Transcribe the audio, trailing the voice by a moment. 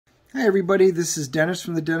Hi everybody, this is Dennis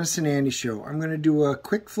from the Dennis and Andy Show. I'm going to do a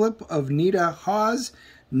quick flip of Nita Hawes'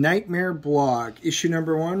 Nightmare Blog, issue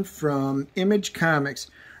number 1 from Image Comics.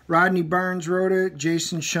 Rodney Barnes wrote it,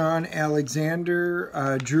 Jason Shawn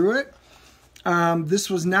Alexander drew it. This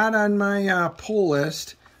was not on my pull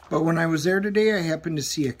list, but when I was there today I happened to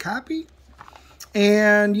see a copy.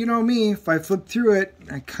 And you know me, if I flip through it,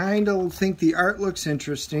 I kind of think the art looks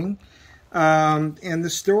interesting. And the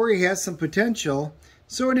story has some potential.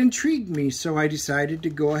 So it intrigued me, so I decided to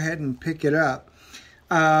go ahead and pick it up.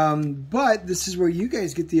 But this is where you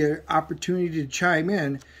guys get the opportunity to chime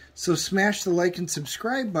in. So smash the like and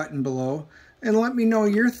subscribe button below and let me know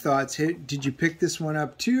your thoughts. Hey, did you pick this one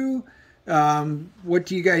up too? What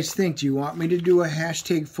do you guys think? Do you want me to do a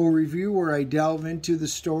hashtag full review where I delve into the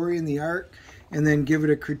story and the art and then give it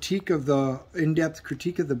a critique of the in-depth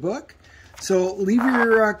critique of the book? So leave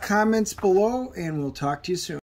your comments below and we'll talk to you soon.